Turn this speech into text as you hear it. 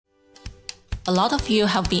A lot of you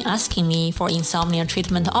have been asking me for insomnia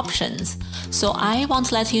treatment options, so I want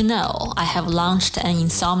to let you know I have launched an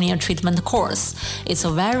insomnia treatment course. It's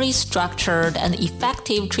a very structured and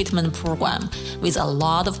effective treatment program with a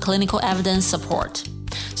lot of clinical evidence support.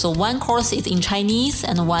 So one course is in Chinese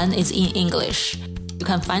and one is in English. You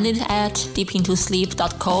can find it at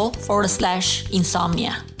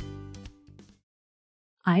deepintosleep.co/insomnia.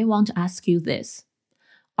 I want to ask you this.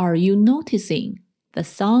 Are you noticing the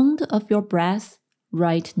sound of your breath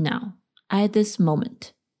right now, at this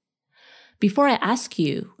moment? Before I ask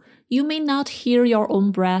you, you may not hear your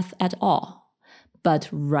own breath at all, but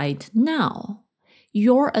right now,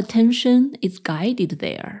 your attention is guided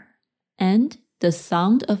there, and the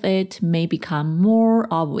sound of it may become more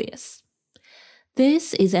obvious.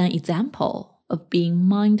 This is an example of being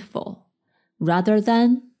mindful rather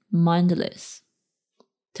than mindless.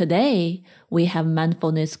 Today, we have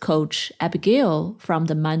mindfulness coach Abigail from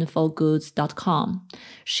the mindfulgoods.com.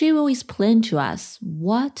 She will explain to us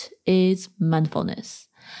what is mindfulness,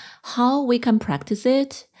 how we can practice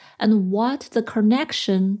it, and what the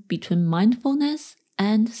connection between mindfulness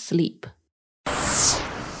and sleep.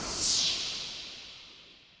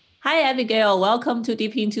 Hi, Abigail. Welcome to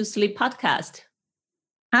Deep Into Sleep podcast.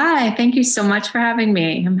 Hi, thank you so much for having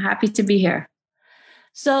me. I'm happy to be here.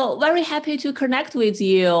 So very happy to connect with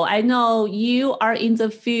you. I know you are in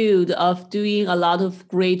the field of doing a lot of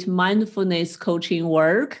great mindfulness coaching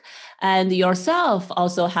work, and yourself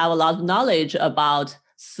also have a lot of knowledge about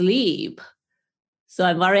sleep. So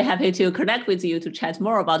I'm very happy to connect with you to chat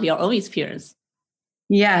more about your own experience.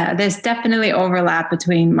 Yeah, there's definitely overlap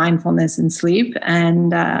between mindfulness and sleep,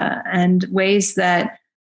 and ways that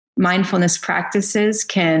mindfulness practices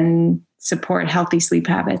can support healthy sleep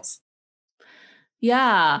habits.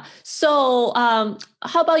 Yeah. So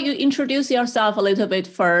how about you introduce yourself a little bit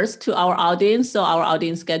first to our audience so our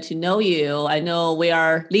audience get to know you? I know we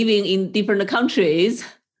are living in different countries.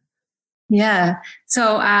 Yeah.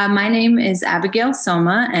 So my name is Abigail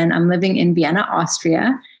Soma, and I'm living in Vienna,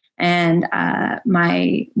 Austria. And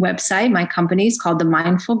my website, my company is called The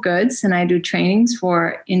Mindful Goods, and I do trainings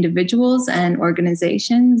for individuals and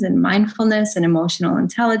organizations in mindfulness and emotional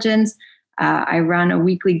intelligence. I run a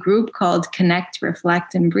weekly group called Connect,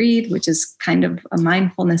 Reflect, and Breathe, which is kind of a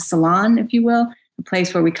mindfulness salon, if you will, a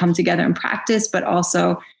place where we come together and practice, but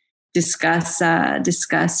also discuss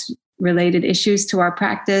related issues to our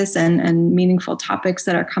practice and meaningful topics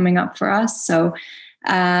that are coming up for us. So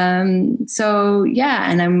yeah,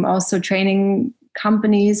 and I'm also training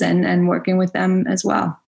companies and working with them as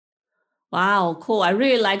well. Wow, cool. I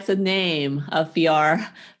really like the name of your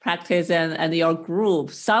practice and your group.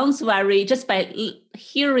 Sounds very, just by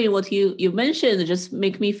hearing what you mentioned, just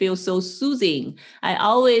make me feel so soothing. I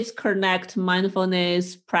always connect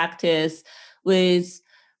mindfulness practice with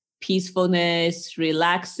peacefulness,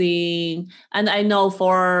 relaxing. And I know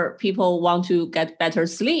for people want to get better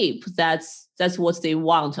sleep, that's what they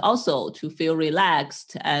want also, to feel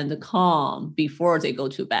relaxed and calm before they go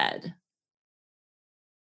to bed.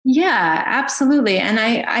 Yeah, absolutely. And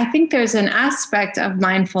I think there's an aspect of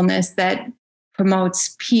mindfulness that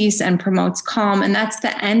promotes peace and promotes calm, and that's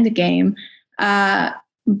the end game.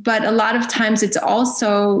 But a lot of times it's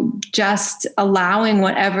also just allowing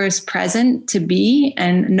whatever is present to be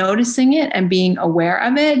and noticing it and being aware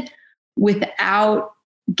of it without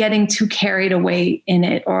getting too carried away in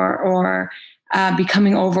it or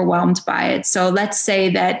becoming overwhelmed by it. So let's say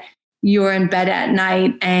that you're in bed at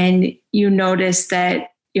night and you notice that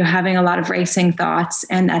you're having a lot of racing thoughts,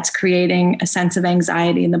 and that's creating a sense of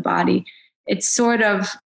anxiety in the body. It's sort of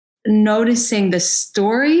noticing the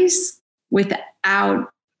stories without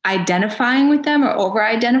identifying with them or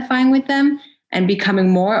over-identifying with them, and becoming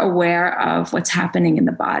more aware of what's happening in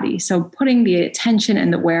the body. So putting the attention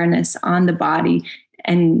and the awareness on the body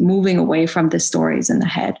and moving away from the stories in the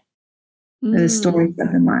head, the stories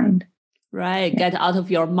of the mind. Right. Get out of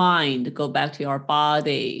your mind, go back to your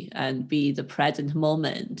body and be the present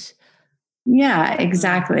moment. Yeah,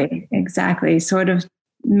 exactly. Exactly. Sort of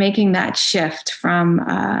making that shift from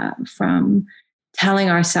telling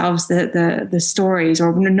ourselves the stories,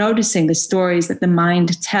 or noticing the stories that the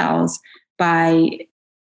mind tells, by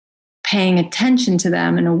paying attention to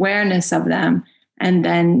them and awareness of them, and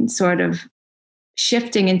then sort of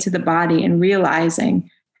shifting into the body and realizing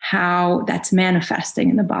how that's manifesting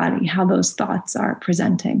in the body, how those thoughts are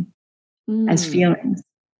presenting as feelings.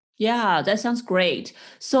 Yeah, that sounds great.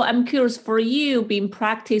 So I'm curious, for you, been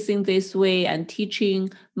practicing this way and teaching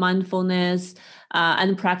mindfulness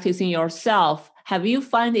and practicing yourself, have you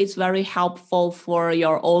found it's very helpful for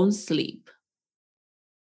your own sleep?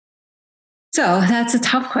 So that's a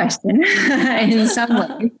tough question in some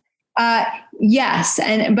ways. Yes,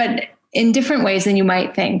 but in different ways than you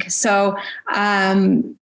might think. So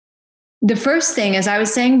the first thing, as I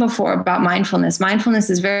was saying before about mindfulness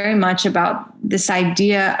is very much about this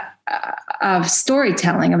idea of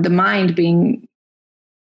storytelling, of the mind being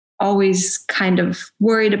always kind of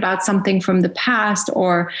worried about something from the past,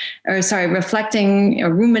 or reflecting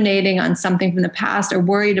or ruminating on something from the past, or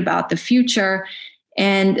worried about the future.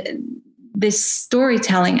 And this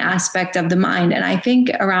storytelling aspect of the mind. And I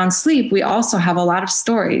think around sleep, we also have a lot of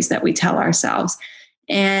stories that we tell ourselves.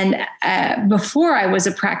 And before I was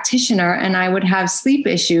a practitioner and I would have sleep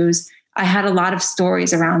issues, I had a lot of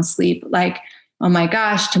stories around sleep, like, oh my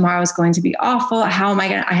gosh, tomorrow is going to be awful. How am I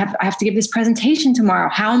going to, I have to give this presentation tomorrow.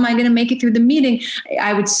 How am I going to make it through the meeting?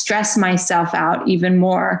 I would stress myself out even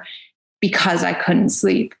more because I couldn't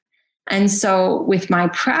sleep. And so with my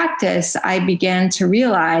practice, I began to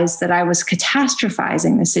realize that I was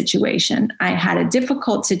catastrophizing the situation. I had a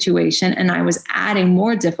difficult situation and I was adding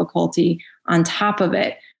more difficulty on top of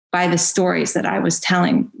it by the stories that I was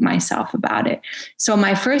telling myself about it. So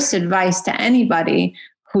my first advice to anybody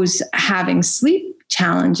who's having sleep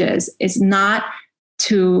challenges is not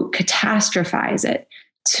to catastrophize it,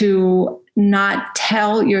 to not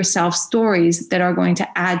tell yourself stories that are going to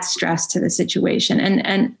add stress to the situation,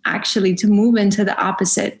 and actually to move into the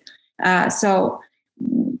opposite. So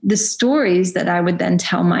the stories that I would then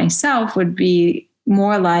tell myself would be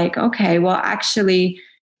more like, okay, well, actually,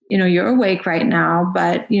 you're awake right now,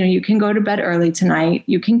 but you can go to bed early tonight.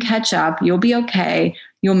 You can catch up. You'll be okay.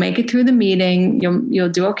 You'll make it through the meeting. You'll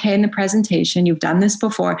do okay in the presentation. You've done this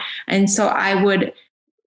before. And so I would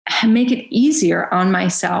make it easier on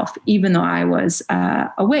myself, even though I was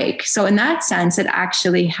awake. So in that sense, it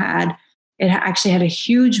actually had a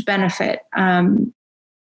huge benefit to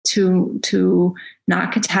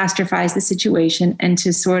not catastrophize the situation and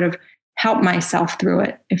to sort of help myself through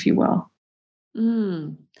it, if you will.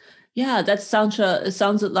 Yeah, that sounds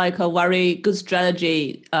like a very good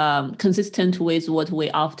strategy, consistent with what we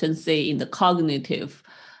often say in the cognitive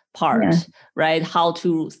part, right? How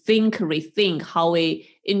to rethink, how we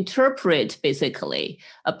interpret basically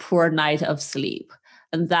a poor night of sleep.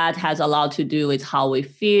 And that has a lot to do with how we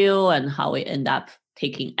feel and how we end up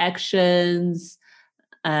taking actions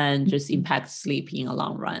and just impact sleep in the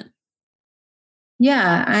long run.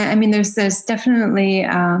 Yeah, I mean, there's definitely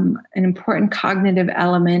an important cognitive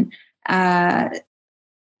element. Another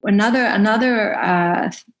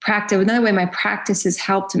practice, another way my practice has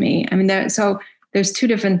helped me. I mean, there's two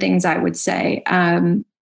different things I would say.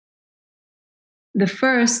 The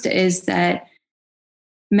first is that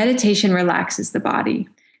meditation relaxes the body.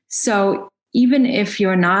 So even if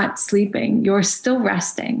you're not sleeping, you're still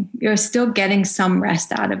resting. You're still getting some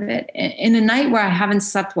rest out of it. In a night where I haven't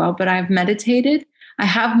slept well, but I've meditated, I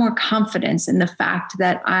have more confidence in the fact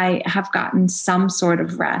that I have gotten some sort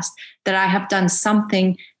of rest, that I have done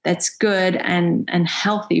something that's good and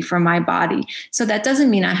healthy for my body. So that doesn't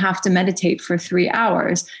mean I have to meditate for 3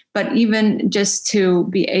 hours, but even just to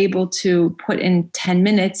be able to put in 10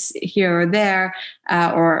 minutes here or there,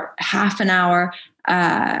 or half an hour,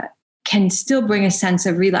 can still bring a sense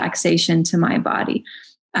of relaxation to my body.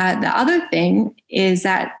 The other thing is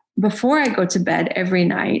that before I go to bed every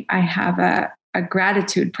night, I have a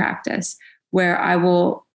gratitude practice where I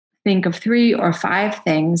will think of 3 or 5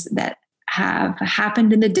 things that have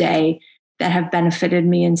happened in the day that have benefited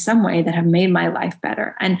me in some way, that have made my life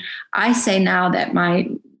better. And I say now that my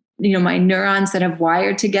neurons that have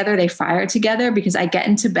wired together, they fire together, because I get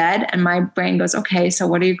into bed and my brain goes, okay, so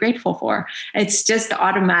what are you grateful for? It's just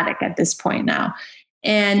automatic at this point now.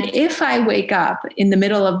 And if I wake up in the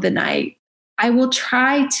middle of the night, I will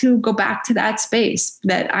try to go back to that space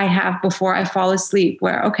that I have before I fall asleep,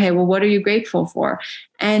 where, okay, well, what are you grateful for?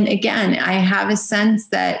 And again, I have a sense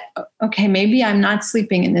that, okay, maybe I'm not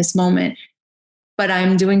sleeping in this moment, but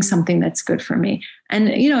I'm doing something that's good for me. And,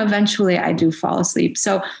 eventually I do fall asleep.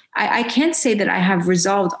 So I can't say that I have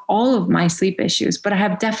resolved all of my sleep issues, but I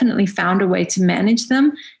have definitely found a way to manage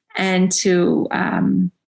them and to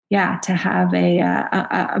have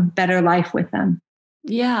a better life with them.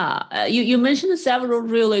 Yeah, you mentioned several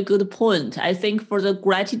really good points. I think for the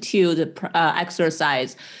gratitude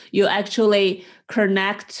exercise, you actually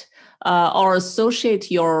connect or associate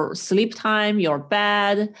your sleep time, your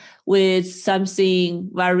bed, with something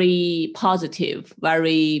very positive,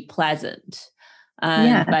 very pleasant.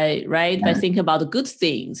 And by thinking about the good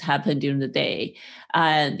things happen during the day.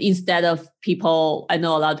 And instead of I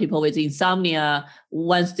know a lot of people with insomnia,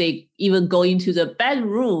 once they even go into the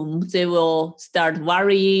bedroom, they will start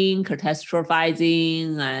worrying,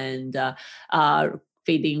 catastrophizing, and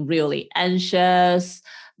feeling really anxious.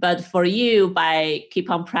 But for you, by keep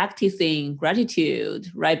on practicing gratitude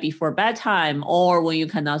right before bedtime or when you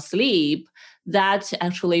cannot sleep, that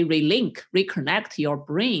actually reconnect your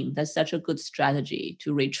brain. That's such a good strategy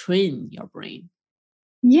to retrain your brain.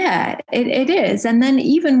 Yeah, it is. And then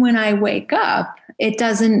even when I wake up, it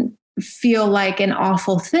doesn't feel like an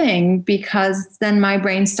awful thing because then my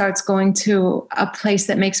brain starts going to a place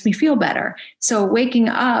that makes me feel better. So waking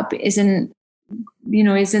up isn't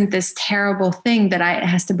this terrible thing that it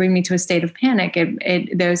has to bring me to a state of panic.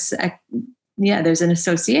 There's an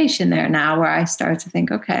association there now where I start to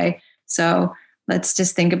think, okay, so let's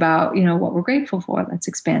just think about, what we're grateful for. Let's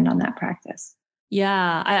expand on that practice.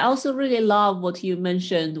 Yeah, I also really love what you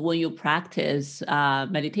mentioned when you practice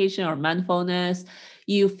meditation or mindfulness,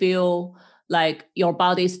 you feel like your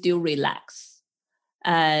body still relax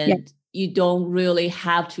and you don't really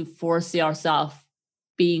have to force yourself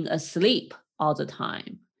being asleep all the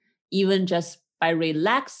time. Even just by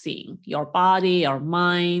relaxing your body, your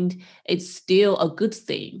mind, it's still a good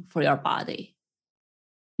thing for your body.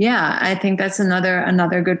 Yeah, I think that's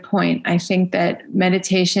another good point. I think that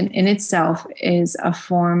meditation in itself is a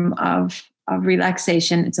form of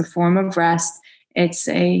relaxation. It's a form of rest. It's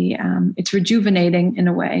rejuvenating in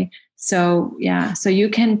a way. So yeah, so you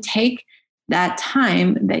can take that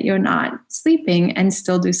time that you're not sleeping and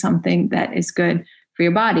still do something that is good for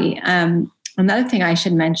your body. Another thing I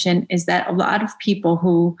should mention is that a lot of people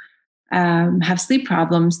who have sleep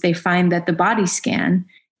problems, they find that the body scan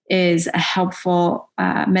is a helpful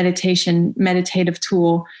meditative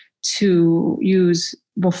tool to use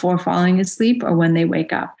before falling asleep or when they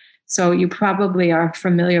wake up. So you probably are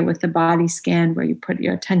familiar with the body scan where you put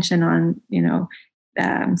your attention on,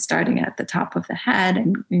 starting at the top of the head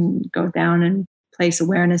and go down and place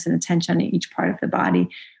awareness and attention on each part of the body.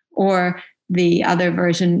 Or the other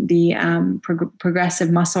version, the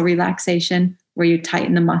progressive muscle relaxation, where you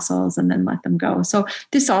tighten the muscles and then let them go. So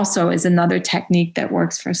this also is another technique that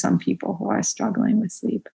works for some people who are struggling with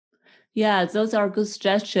sleep. Yeah, those are good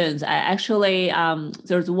suggestions. I actually,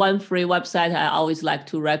 there's one free website I always like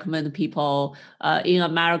to recommend people. In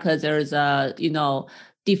America, there's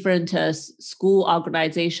different school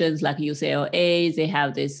organizations like UCLA. They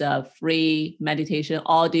have this free meditation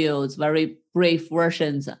audios, very brief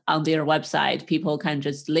versions on their website. People can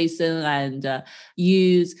just listen and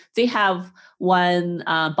use. They have one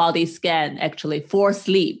body scan actually for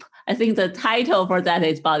sleep. I think the title for that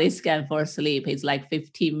is Body Scan for Sleep. It's like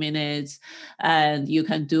 15 minutes and you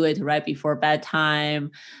can do it right before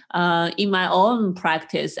bedtime. In my own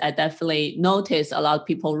practice, I definitely notice a lot of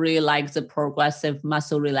people really like the progressive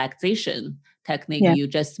muscle relaxation technique you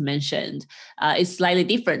just mentioned. It's slightly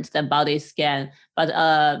different than body scan, but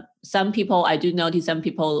I do notice some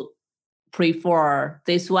people prefer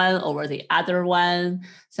this one over the other one.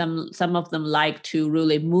 Some of them like to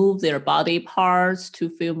really move their body parts to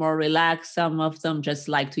feel more relaxed. Some of them just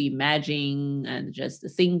like to imagine and just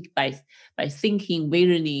think by thinking,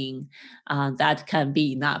 visioning, that can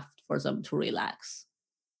be enough for them to relax.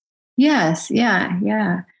 Yes,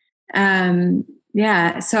 yeah.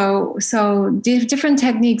 So different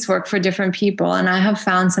techniques work for different people, and I have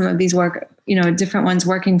found some of these different ones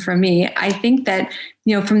working for me. I think that,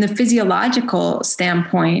 from the physiological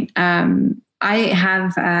standpoint, I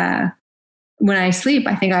have, when I sleep,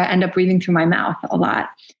 I think I end up breathing through my mouth a lot,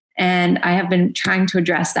 and I have been trying to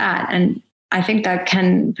address that. And I think that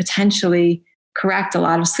can potentially correct a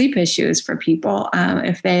lot of sleep issues for people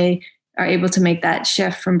if they are able to make that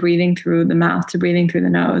shift from breathing through the mouth to breathing through the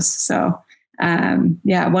nose. So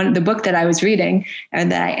the book that I was reading, or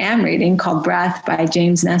that I am reading, called Breath by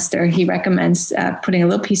James Nestor, he recommends putting a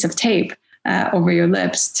little piece of tape over your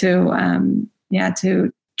lips to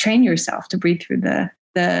train yourself to breathe through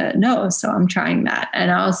the nose. So I'm trying that,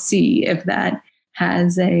 and I'll see if that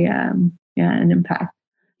has an impact.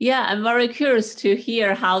 Yeah, I'm very curious to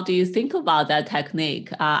hear, how do you think about that technique?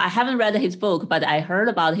 I haven't read his book, but I heard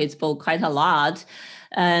about his book quite a lot.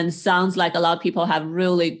 And sounds like a lot of people have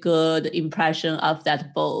really good impression of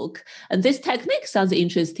that book. And this technique sounds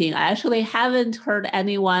interesting. I actually haven't heard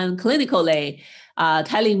anyone clinically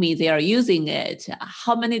telling me they are using it.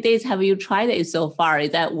 How many days have you tried it so far?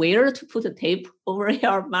 Is that weird to put a tape over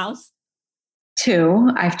your mouth?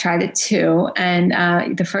 2. I've tried it 2.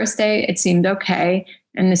 And the first day it seemed okay.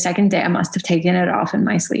 And the second day I must have taken it off in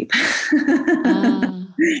my sleep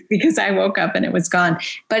because I woke up and it was gone.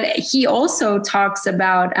 But he also talks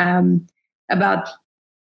about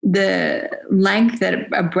the length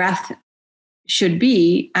that a breath should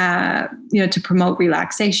be, to promote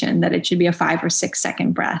relaxation, that it should be a 5 or 6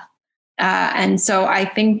 second breath. And so I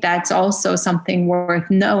think that's also something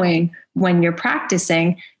worth knowing when you're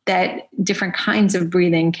practicing, that different kinds of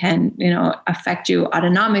breathing can, affect you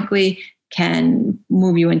autonomically, can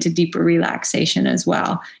move you into deeper relaxation as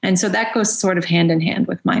well. And so that goes sort of hand in hand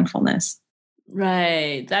with mindfulness.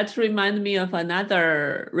 Right. That reminds me of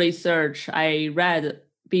another research I read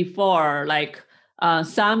before. Like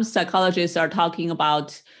some psychologists are talking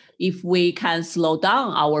about if we can slow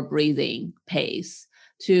down our breathing pace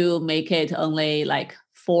to make it only like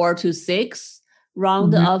 4 to 6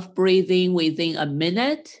 round of breathing within a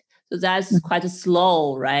minute. So that's quite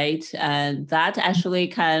slow, right? And that actually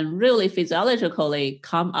can really physiologically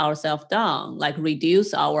calm ourselves down, like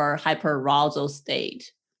reduce our hyperarousal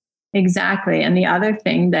state. Exactly. And the other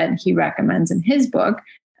thing that he recommends in his book,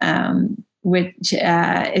 which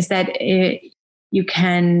is that you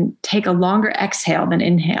can take a longer exhale than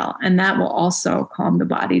inhale, and that will also calm the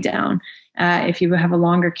body down if you have a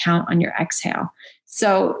longer count on your exhale.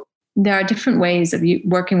 So there are different ways of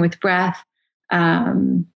working with breath,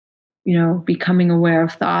 becoming aware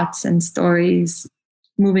of thoughts and stories,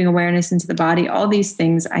 moving awareness into the body. All these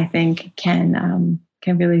things, I think, can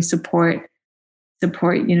really support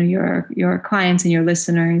your clients and your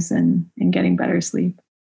listeners and getting better sleep.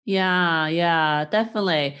 Yeah,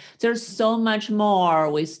 definitely. There's so much more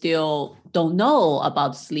we still don't know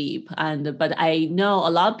about sleep. But I know a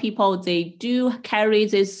lot of people, they do carry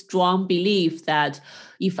this strong belief that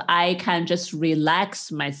if I can just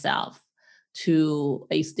relax myself to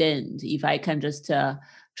an extent, if I can just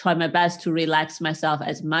try my best to relax myself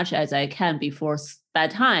as much as I can before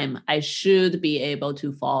bedtime, I should be able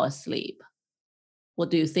to fall asleep. What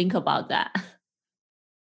do you think about that?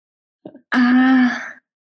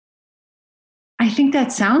 I think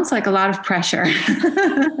that sounds like a lot of pressure.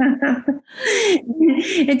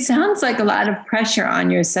 It sounds like a lot of pressure on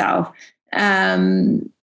yourself. I'm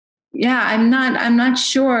not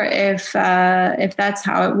sure if that's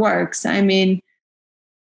how it works. I mean,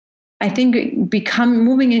 I think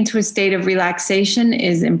moving into a state of relaxation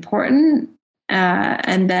is important,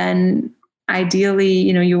 and then ideally,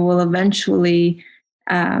 you will eventually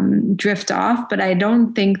drift off. But I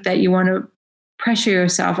don't think that you want to pressure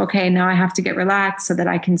yourself. Okay, now I have to get relaxed so that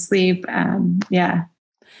I can sleep.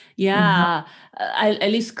 Yeah,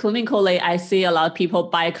 at least clinically, I see a lot of people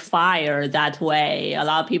backfire that way. A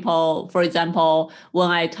lot of people, for example, when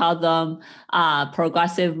I tell them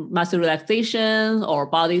progressive muscle relaxation or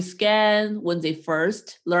body scan, when they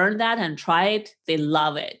first learn that and try it, they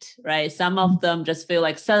love it, right? Some of them just feel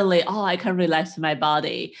like suddenly, oh, I can relax my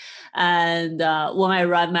body. And when I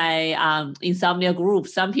run my insomnia group,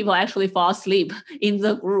 some people actually fall asleep in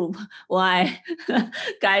the group when I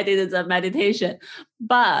guided the meditation.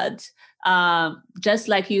 But just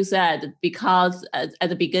like you said, because at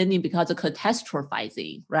the beginning, because of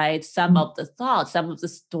catastrophizing, right? Some of the thoughts, some of the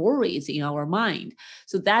stories in our mind.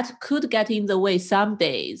 So that could get in the way some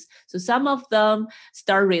days. So some of them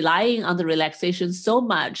start relying on the relaxation so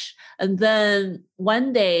much. And then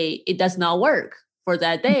one day it does not work for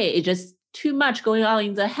that day. It just too much going on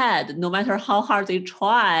in the head. No matter how hard they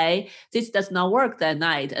try, this does not work that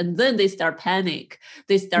night. And then they start panic.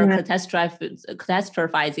 They start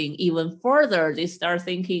catastrophizing even further. They start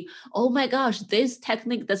thinking, oh my gosh, this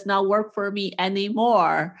technique does not work for me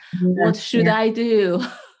anymore. What should I do?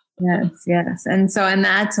 Yes. And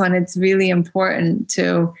that's when it's really important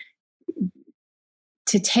to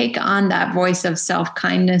take on that voice of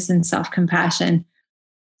self-kindness and self-compassion.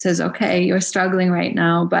 Says, okay, you're struggling right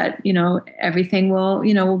now, but everything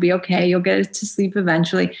will be okay. You'll get to sleep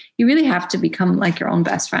eventually. You really have to become like your own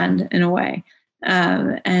best friend in a way,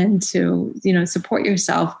 and to support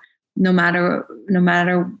yourself no matter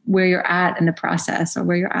where you're at in the process or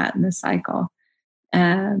where you're at in the cycle.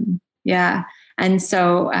 And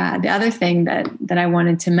so the other thing that I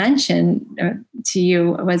wanted to mention to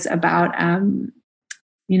you was about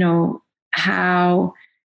how,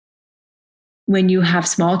 when you have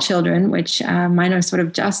small children, which mine are sort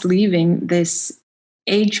of just leaving this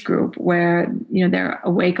age group where they're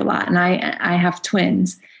awake a lot, and I have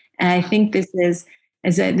twins, and I think this is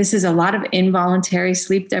a lot of involuntary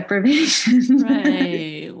sleep deprivation.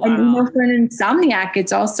 Right. Wow. And for an insomniac,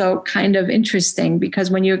 it's also kind of interesting because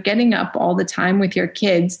when you're getting up all the time with your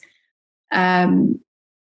kids,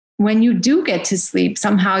 when you do get to sleep,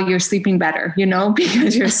 somehow you're sleeping better,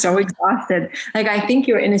 because you're so exhausted. Like, I think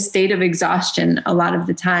you're in a state of exhaustion a lot of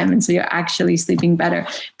the time. And so you're actually sleeping better.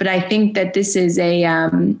 But I think that this is a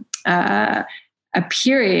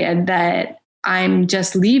period that I'm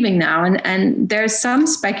just leaving now. And there's some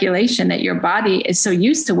speculation that your body is so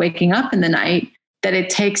used to waking up in the night that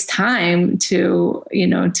it takes time to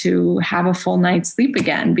have a full night's sleep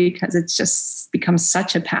again, because it's just become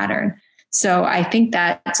such a pattern. So I think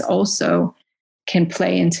that's also can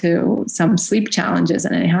play into some sleep challenges,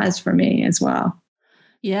 and it has for me as well.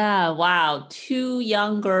 Yeah, wow. Two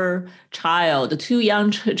young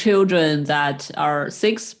children that are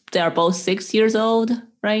six, they're both 6 years old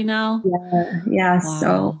right now. Yeah.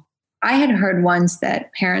 So Wow. I had heard once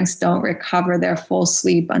that parents don't recover their full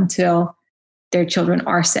sleep until their children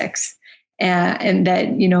are six. And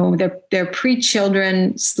that, their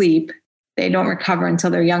pre-children sleep, they don't recover until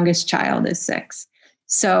their youngest child is six.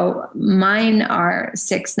 So mine are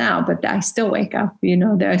six now, but I still wake up,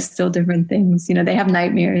 there are still different things, they have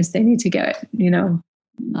nightmares. They need to get, they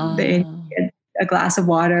get a glass of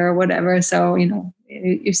water or whatever. So,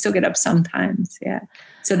 you still get up sometimes. Yeah.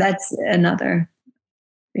 So that's another,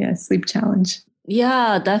 sleep challenge.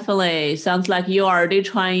 Yeah, definitely. Sounds like you are already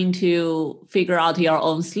trying to figure out your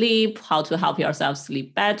own sleep, how to help yourself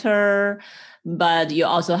sleep better. But you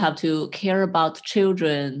also have to care about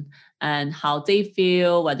children and how they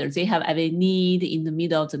feel, whether they have any need in the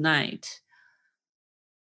middle of the night.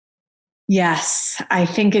 Yes, I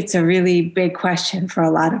think it's a really big question for a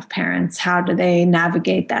lot of parents. How do they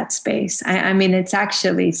navigate that space? I mean, it's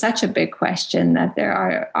actually such a big question that there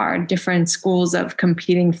are different schools of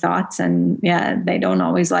competing thoughts, and they don't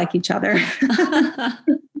always like each other.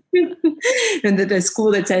 And the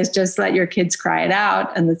school that says just let your kids cry it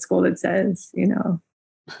out, and the school that says, you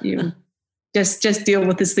just deal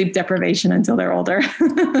with the sleep deprivation until they're older.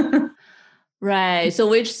 Right. So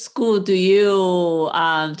which school do you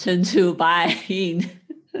tend to buy in?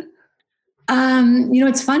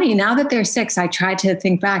 It's funny now that they're six, I try to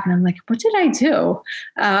think back and I'm like, what did I do?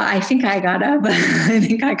 I think I got up. I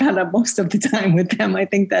think I got up most of the time with them. I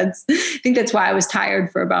think that's why I was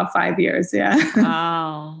tired for about 5 years. Yeah.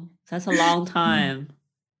 Wow. That's a long time.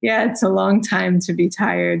 Yeah. It's a long time to be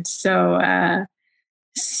tired. So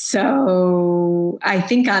I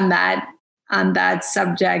think on that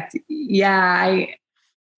subject,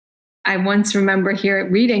 I once remember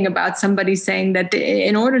reading about somebody saying that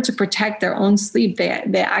in order to protect their own sleep, they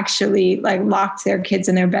actually like locked their kids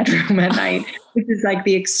in their bedroom at night, which is like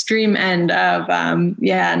the extreme end of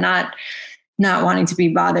not wanting to be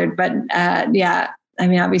bothered. But I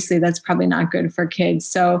mean, obviously that's probably not good for kids.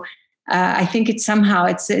 So I think it's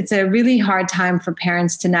a really hard time for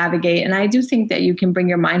parents to navigate. And I do think that you can bring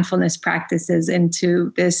your mindfulness practices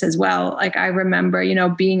into this as well. Like I remember,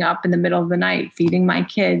 being up in the middle of the night, feeding my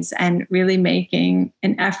kids and really making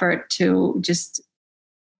an effort to just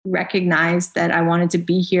recognize that I wanted to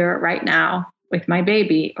be here right now with my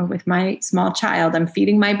baby or with my small child. I'm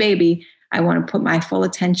feeding my baby. I want to put my full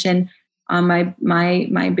attention on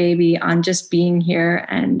my baby, on just being here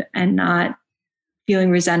and not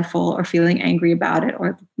feeling resentful or feeling angry about it,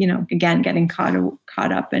 or again getting caught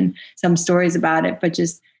up in some stories about it, but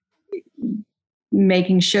just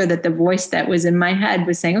making sure that the voice that was in my head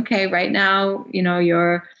was saying, okay, right now,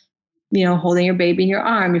 you're holding your baby in your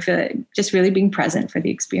arm, you feel it, just really being present for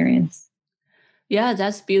the experience. Yeah,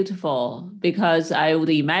 that's beautiful, because I would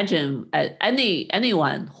imagine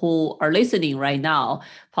anyone who are listening right now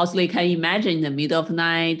possibly can imagine in the middle of the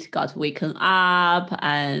night got waken up,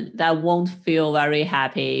 and that won't feel very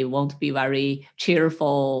happy, won't be very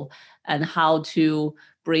cheerful, and how to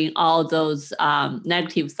bring all those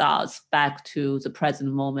negative thoughts back to the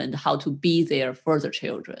present moment, how to be there for the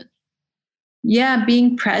children. Yeah,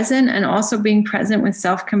 being present, and also being present with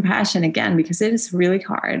self-compassion again, because it is really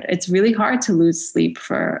hard. It's really hard to lose sleep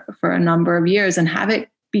for a number of years and have it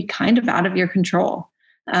be kind of out of your control.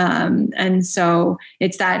 And so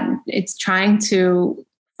it's trying to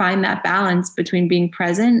find that balance between being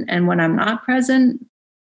present and, when I'm not present,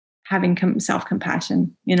 having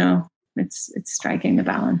self-compassion. It's striking the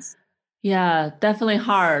balance. Yeah, definitely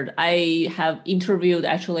hard. I have interviewed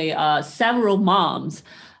actually several moms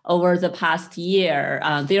over the past year.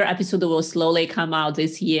 Their episode will slowly come out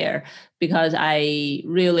this year, because I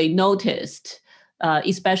really noticed,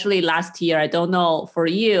 especially last year, I don't know for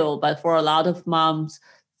you, but for a lot of moms,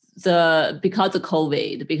 because of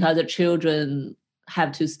COVID, because the children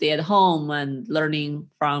have to stay at home and learning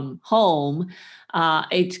from home,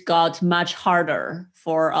 it got much harder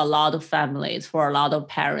for a lot of families, for a lot of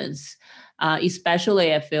parents.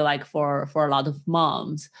 Especially I feel like for a lot of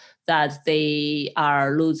moms, that they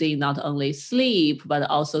are losing not only sleep, but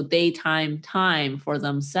also daytime time for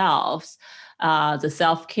themselves. The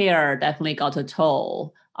self-care definitely got a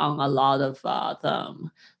toll on a lot of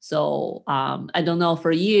them. So I don't know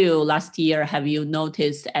for you, last year, have you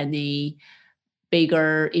noticed any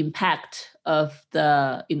bigger impact of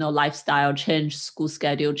the lifestyle change, school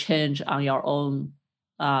schedule change on your own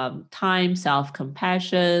time,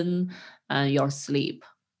 self-compassion, and your sleep?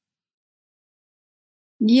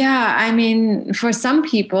 Yeah, I mean, for some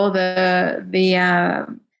people, the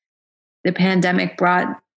pandemic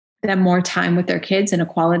brought them more time with their kids in a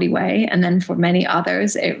quality way, and then for many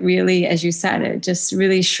others, it really, as you said, it just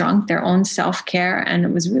really shrunk their own self care, and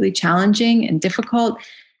it was really challenging and difficult.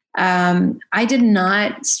 I did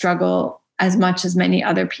not struggle as much as many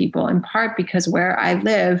other people, in part because where I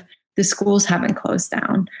live, the schools haven't closed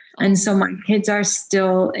down, and so my kids are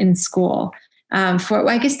still in school.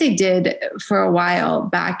 I guess they did for a while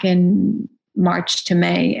back in March to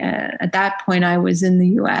May. At that point, I was in the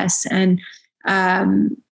U.S.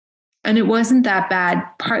 Um, and it wasn't that bad.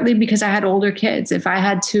 Partly because I had older kids. If I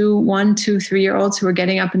had 3-year-olds who were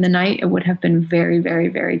getting up in the night, it would have been very, very,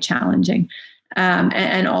 very challenging.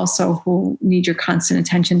 And also who need your constant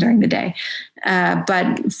attention during the day.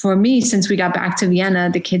 But for me, since we got back to Vienna,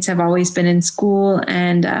 the kids have always been in school,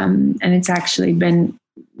 and it's actually been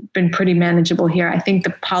pretty manageable here. I think the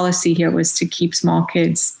policy here was to keep small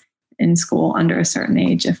kids in school under a certain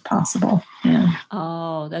age, if possible. Yeah.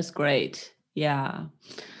 Oh, that's great. Yeah.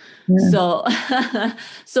 Yeah. So,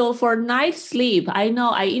 so for night sleep, I know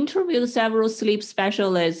I interviewed several sleep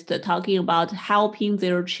specialists talking about helping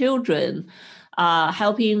children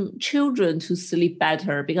to sleep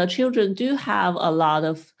better, because children do have a lot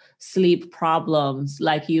of sleep problems,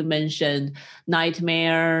 like you mentioned,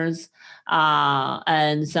 nightmares,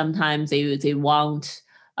 and sometimes they want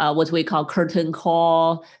what we call curtain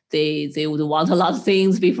call. They would want a lot of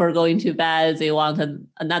things before going to bed. They want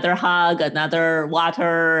another hug, another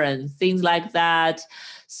water, and things like that.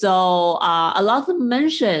 So a lot of them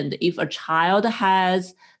mentioned if a child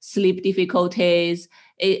has sleep difficulties,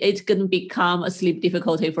 it's going to become a sleep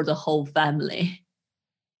difficulty for the whole family.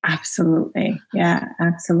 Absolutely. Yeah,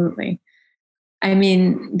 absolutely. I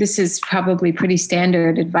mean, this is probably pretty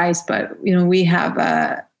standard advice, but we have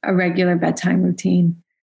a regular bedtime routine,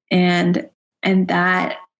 and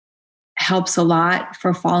that helps a lot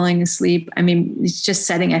for falling asleep. I mean, it's just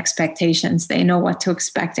setting expectations. They know what to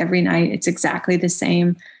expect every night. It's exactly the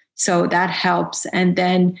same. So that helps. And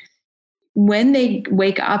then when they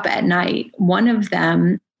wake up at night, one of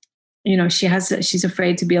them, she's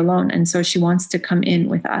afraid to be alone. And so she wants to come in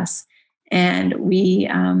with us. And we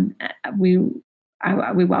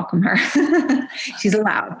welcome her. She's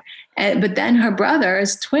allowed. But then her brother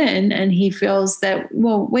is twin, and he feels that,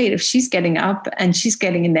 well, wait, if she's getting up and she's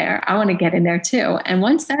getting in there, I want to get in there too. And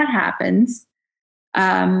once that happens,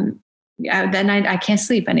 then I can't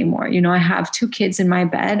sleep anymore. I have 2 kids in my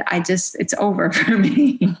bed. It's over for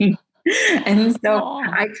me. And so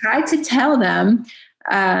I try to tell them,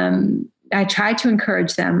 I try to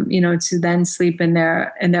encourage them, to then sleep in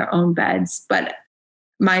their own beds. But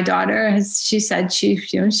my daughter she said she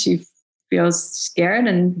feels scared,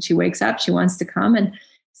 and she wakes up, she wants to come. And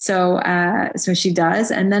so she does.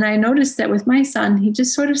 And then I noticed that with my son, he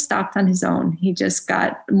just sort of stopped on his own. He just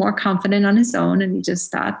got more confident on his own, and he just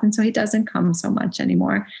stopped. And so he doesn't come so much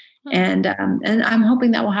anymore. And I'm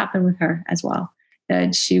hoping that will happen with her as well,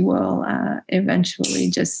 that she will eventually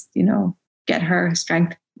just, get her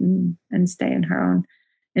strength and stay in her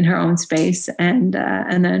own space, and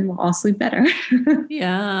then we'll all sleep better.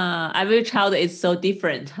 Yeah, every child is so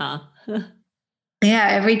different, huh? Yeah,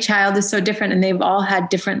 every child is so different, and they've all had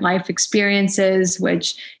different life experiences,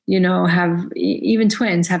 which, even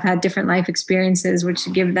twins have had different life experiences,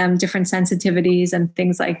 which give them different sensitivities and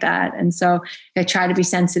things like that. And so I try to be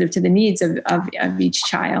sensitive to the needs of each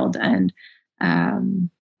child. And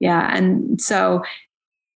and so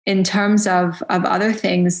in terms of other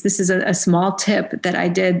things, this is a small tip that I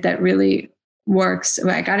did that really works.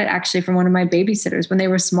 I got it actually from one of my babysitters. When they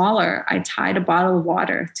were smaller, I tied a bottle of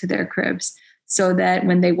water to their cribs so that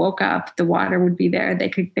when they woke up, the water would be there.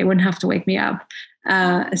 They wouldn't have to wake me up.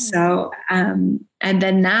 And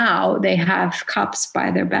then now they have cups by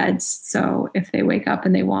their beds. So if they wake up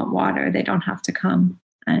and they want water, they don't have to come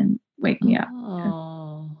and wake me up.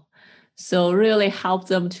 So really help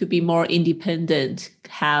them to be more independent,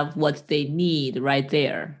 have what they need right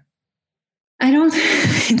there. I don't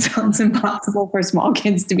think it's impossible for small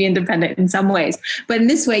kids to be independent in some ways, but in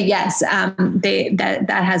this way, yes,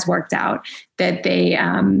 that has worked out. That they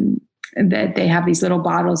have these little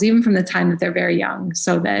bottles, even from the time that they're very young,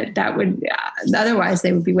 so that would otherwise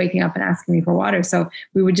they would be waking up and asking me for water. So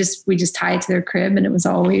we just tie it to their crib, and it was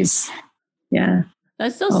always, yeah.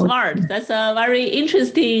 That's so smart. That's a very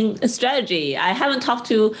interesting strategy. I haven't talked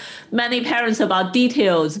to many parents about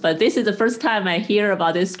details, but this is the first time I hear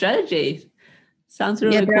about this strategy. Sounds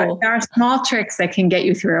really cool. There are small tricks that can get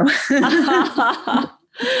you through.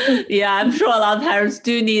 Yeah, I'm sure a lot of parents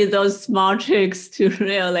do need those small tricks to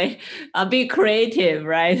really be creative,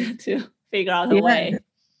 right? To figure out a way.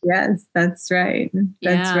 Yes, that's right.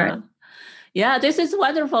 That's right. Yeah, this is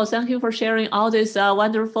wonderful. Thank you for sharing all these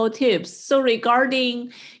wonderful tips. So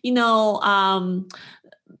regarding,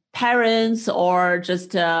 parents or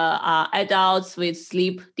just adults with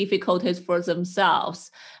sleep difficulties for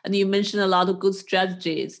themselves, and you mentioned a lot of good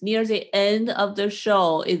strategies. Near the end of the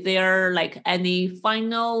show, is there like any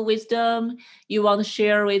final wisdom you want to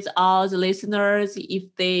share with all the listeners? If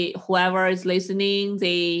whoever is listening,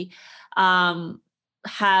 they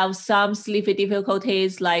have some sleep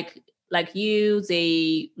difficulties like you,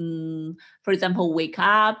 they, for example, wake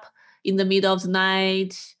up in the middle of the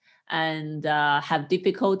night and have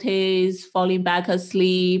difficulties falling back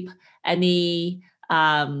asleep. Any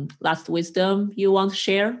last wisdom you want to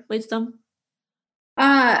share with them?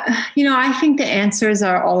 I think the answers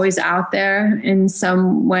are always out there in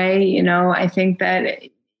some way. I think that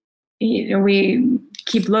we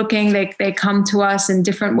keep looking, they come to us in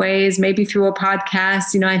different ways, maybe through a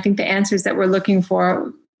podcast. I think the answers that we're looking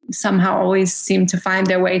for somehow always seem to find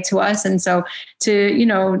their way to us. And so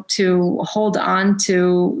to hold on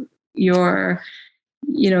to your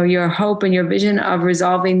hope and your vision of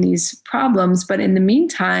resolving these problems. But in the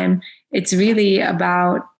meantime, it's really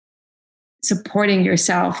about supporting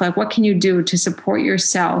yourself. Like, what can you do to support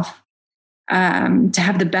yourself, to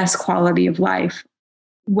have the best quality of life,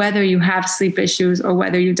 whether you have sleep issues or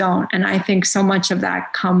whether you don't? And I think so much of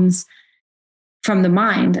that comes from the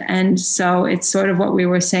mind. And so it's sort of what we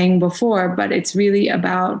were saying before, but it's really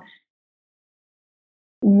about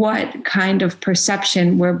what kind of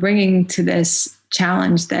perception we're bringing to this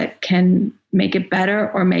challenge that can make it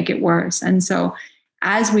better or make it worse. And so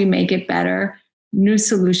as we make it better, new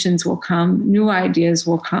solutions will come, new ideas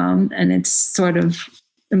will come, and it's sort of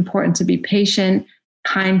important to be patient,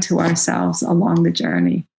 kind to ourselves along the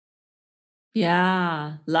journey.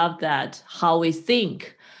 Yeah, love that. How we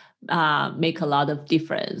think make a lot of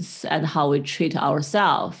difference, and how we treat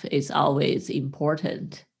ourselves is always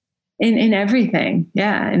important. In everything.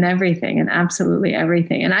 Yeah, in everything, and absolutely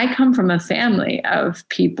everything. And I come from a family of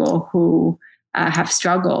people who have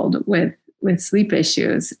struggled with sleep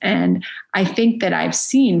issues. And I think that I've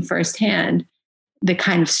seen firsthand the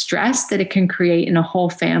kind of stress that it can create in a whole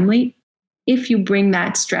family if you bring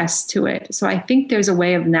that stress to it. So I think there's a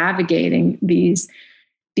way of navigating these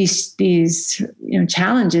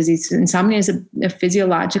challenges. Insomnia is a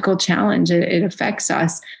physiological challenge. It affects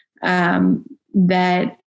us,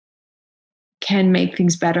 that can make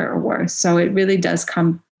things better or worse. So it really does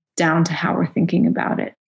come down to how we're thinking about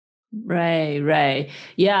it. Right.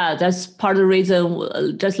 Yeah, that's part of the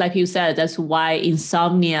reason, just like you said, that's why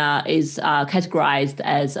insomnia is categorized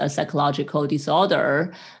as a psychological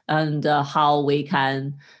disorder, and how we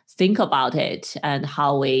can think about it and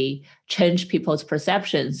how we change people's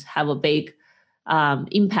perceptions have a big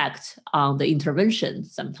impact on the intervention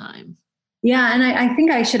sometimes. Yeah, and I think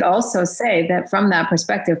I should also say that from that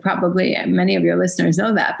perspective, probably many of your listeners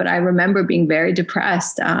know that, but I remember being very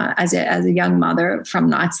depressed as a young mother from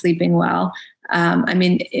not sleeping well.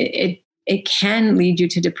 It can lead you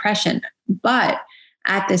to depression, but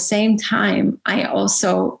at the same time, I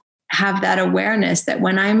also have that awareness that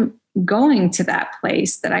when I'm going to that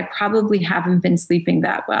place, that I probably haven't been sleeping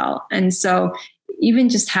that well, and so even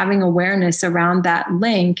just having awareness around that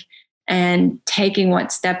link and taking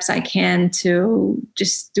what steps I can to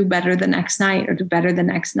just do better the next night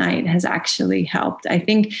has actually helped. I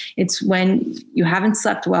think it's when you haven't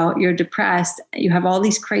slept well, you're depressed, you have all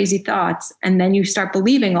these crazy thoughts, and then you start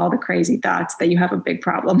believing all the crazy thoughts that you have a big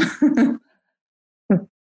problem.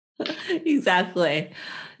 Exactly.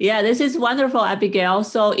 Yeah, this is wonderful, Abigail.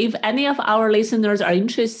 So if any of our listeners are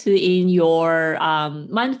interested in your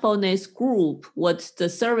mindfulness group, what's the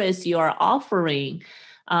service you are offering?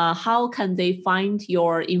 How can they find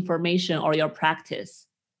your information or your practice?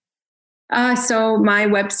 So my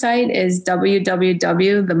website is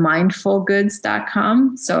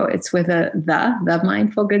www.themindfulgoods.com. So it's with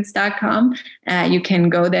themindfulgoods.com. You can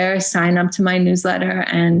go there, sign up to my newsletter,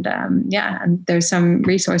 and and there's some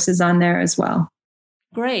resources on there as well.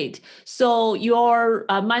 Great. So your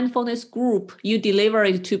mindfulness group, you deliver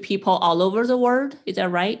it to people all over the world. Is that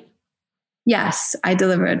right? Yes, I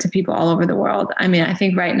deliver it to people all over the world. I mean, I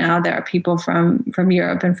think right now there are people from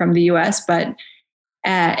Europe and from the US, but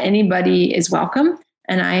anybody is welcome.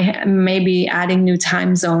 And I may be adding new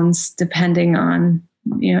time zones depending on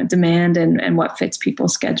demand and what fits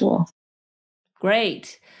people's schedule.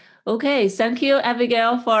 Great. Okay, thank you,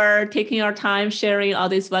 Abigail, for taking your time sharing all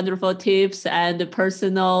these wonderful tips and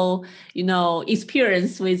personal,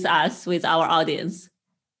 experience with us, with our audience.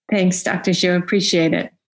 Thanks, Dr. Xu. Appreciate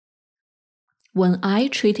it. When I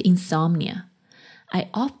treat insomnia, I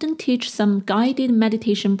often teach some guided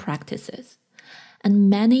meditation practices, and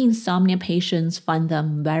many insomnia patients find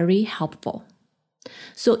them very helpful.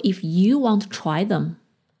 So if you want to try them,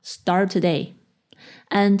 start today.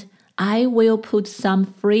 And I will put some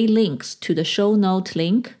free links to the show note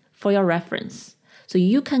link for your reference, so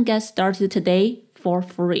you can get started today for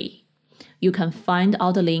free. You can find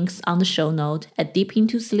all the links on the show note at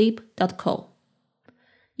deepintosleep.co.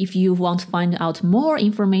 If you want to find out more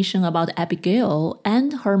information about Abigail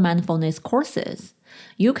and her mindfulness courses,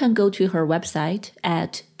 you can go to her website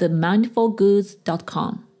at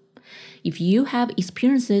themindfulgoods.com. If you have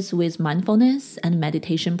experiences with mindfulness and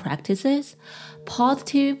meditation practices,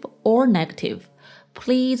 positive or negative,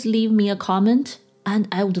 please leave me a comment and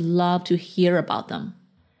I would love to hear about them.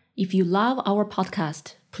 If you love our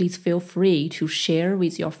podcast, please feel free to share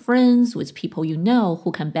with your friends, with people you know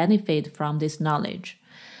who can benefit from this knowledge.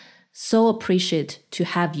 So appreciate to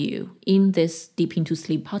have you in this Deep Into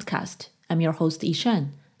Sleep podcast. I'm your host,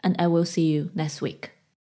 Yishan, and I will see you next week.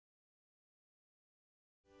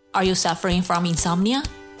 Are you suffering from insomnia?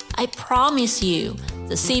 I promise you,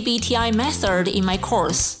 the CBTI method in my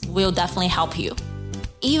course will definitely help you.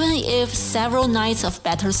 Even if several nights of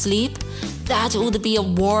better sleep, that would be a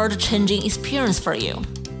world-changing experience for you.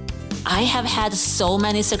 I have had so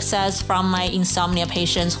many success from my insomnia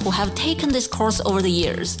patients who have taken this course over the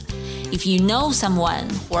years. If you know someone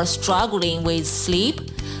who are struggling with sleep,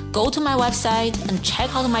 go to my website and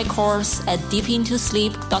check out my course at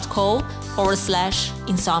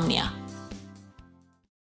deepintosleep.co/insomnia.